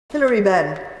Hilary,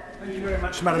 Ben. Thank you very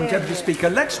much, Madam Deputy Speaker.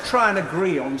 Let's try and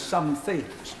agree on some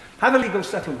things. Have illegal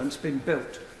settlements been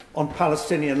built on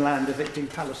Palestinian land, evicting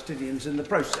Palestinians in the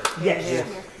process? Yes.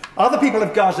 Are the people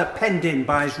of Gaza penned in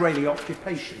by Israeli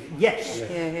occupation? Yes.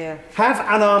 Have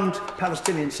unarmed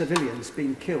Palestinian civilians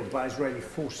been killed by Israeli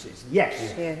forces?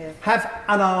 Yes. Have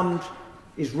unarmed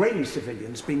Israeli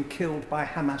civilians been killed by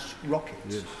Hamas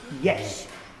rockets? Yes.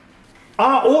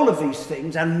 Are all of these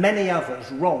things, and many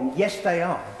others, wrong? Yes, they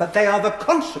are. But they are the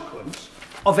consequence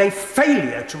of a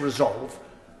failure to resolve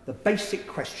the basic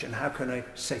question: how can a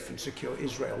safe and secure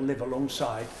Israel live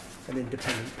alongside an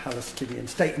independent Palestinian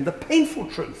state? And the painful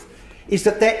truth is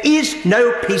that there is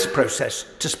no peace process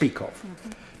to speak of.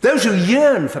 Those who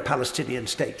yearn for Palestinian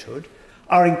statehood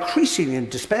are increasingly in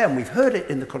despair, and we've heard it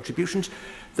in the contributions.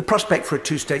 The prospect for a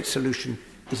two-state solution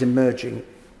is emerging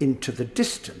into the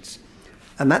distance.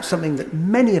 And that's something that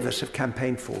many of us have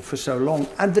campaigned for so long.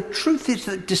 And the truth is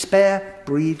that despair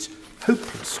breeds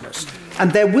hopelessness.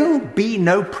 And there will be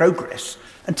no progress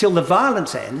until the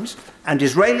violence ends and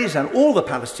Israelis and all the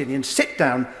Palestinians sit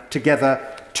down together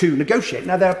to negotiate.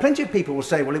 Now, there are plenty of people who will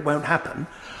say, well, it won't happen.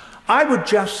 I would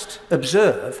just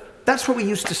observe that's what we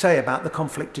used to say about the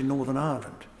conflict in Northern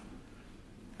Ireland.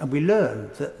 And we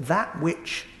learned that that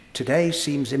which today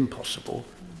seems impossible,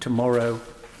 tomorrow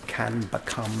can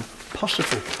become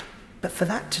possible. But for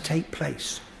that to take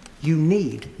place, you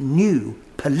need new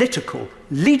political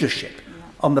leadership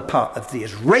on the part of the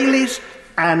Israelis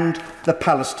and the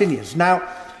Palestinians. Now,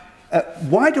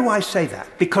 why do I say that?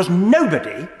 Because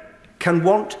nobody can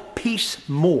want peace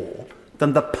more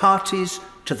than the parties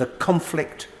to the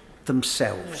conflict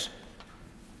themselves.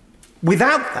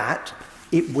 Without that,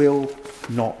 it will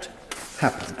not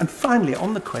happen. And finally,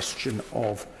 on the question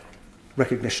of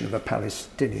recognition of a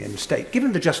Palestinian state,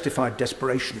 given the justified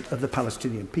desperation of the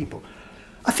Palestinian people,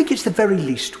 I think it's the very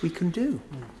least we can do.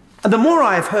 And the more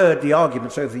I've heard the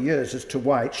arguments over the years as to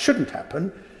why it shouldn't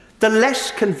happen, the less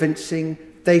convincing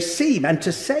they seem. And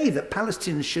to say that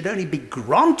Palestinians should only be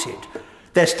granted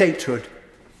their statehood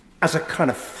as a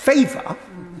kind of favour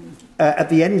at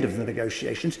the end of the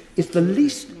negotiations is the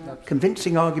least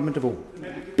convincing argument of all.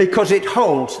 Because it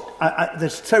holds,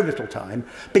 there's so little time,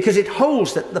 because it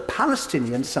holds that the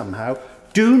Palestinians somehow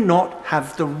do not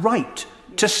have the right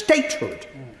to statehood.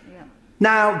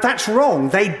 Now, that's wrong.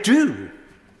 They do.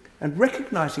 And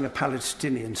recognising a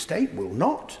Palestinian state will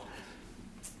not,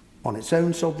 on its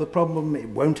own, solve the problem. It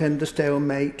won't end the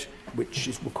stalemate, which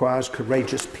requires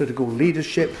courageous political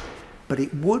leadership, but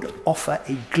it would offer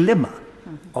a glimmer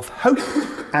of hope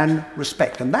and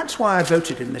respect. And that's why I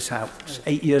voted in this House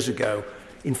 8 years ago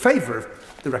in favour of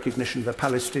the recognition of a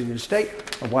Palestinian state,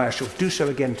 and why I shall do so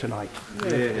again tonight.